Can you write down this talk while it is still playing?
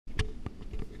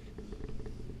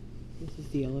is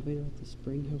the elevator at the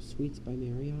Spring Hill Suites by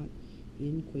Marriott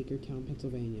in Quakertown,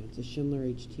 Pennsylvania. It's a Schindler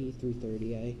HT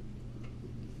 330A.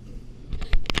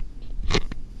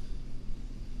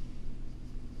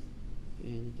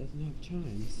 And it doesn't have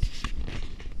chimes.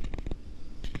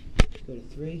 Let's go to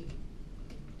 3.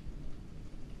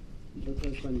 The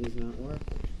close button does not work.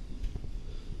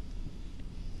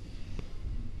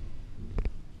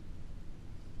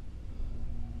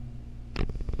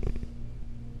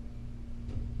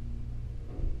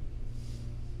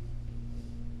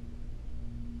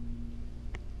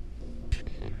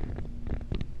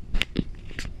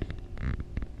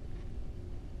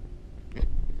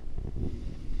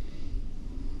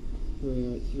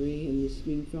 We're at 3, and this is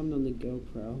being filmed on the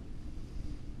GoPro.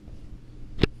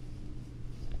 It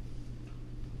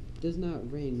does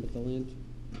not ring, but the lantern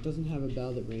doesn't have a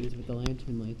bell that rings, but the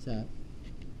lantern lights up.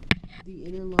 The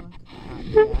interlock,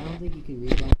 yeah, I don't think you can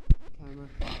read that on the camera.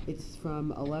 It's from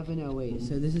 1108,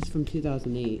 so this is from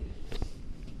 2008.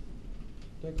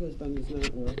 That close button does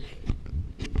not work.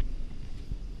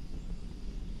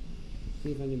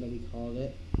 See if anybody called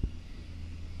it.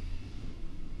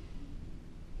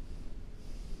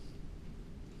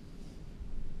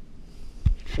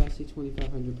 Chassis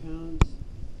 2,500 pounds.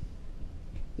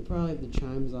 They probably have the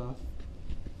chimes off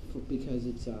because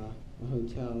it's a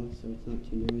hotel, so it's not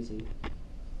too noisy.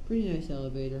 Pretty nice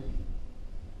elevator.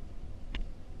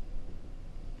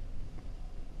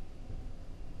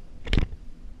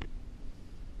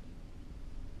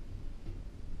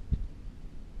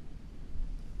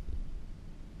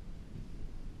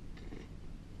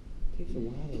 Takes a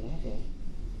while to level.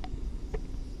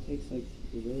 Takes like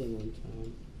a really long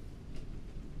time.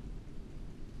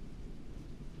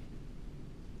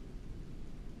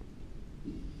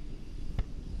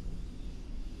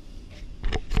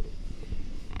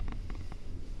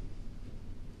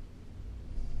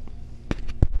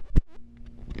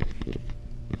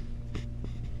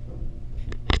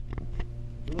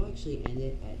 We'll actually end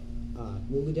it at,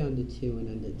 we'll go down to 2 and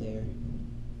end it there,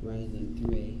 rather than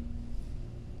 3.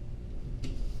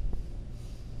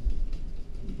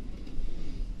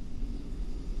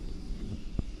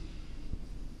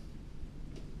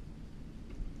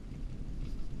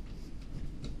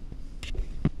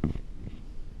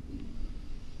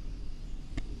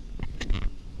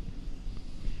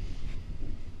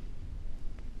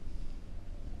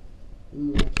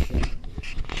 And watch the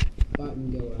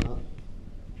button go out.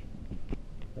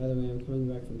 By the way, I'm coming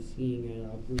back from skiing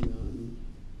at Blue Mountain.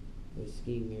 I was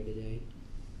skiing there today.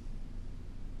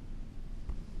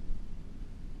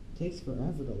 It takes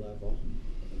forever to level.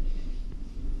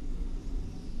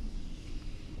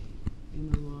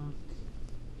 Interlock.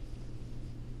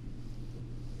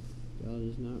 Bell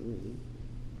does not ring.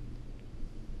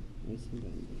 Nice and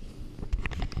bendy.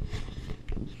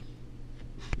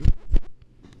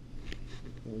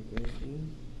 There it goes, yeah.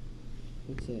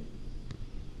 That's it.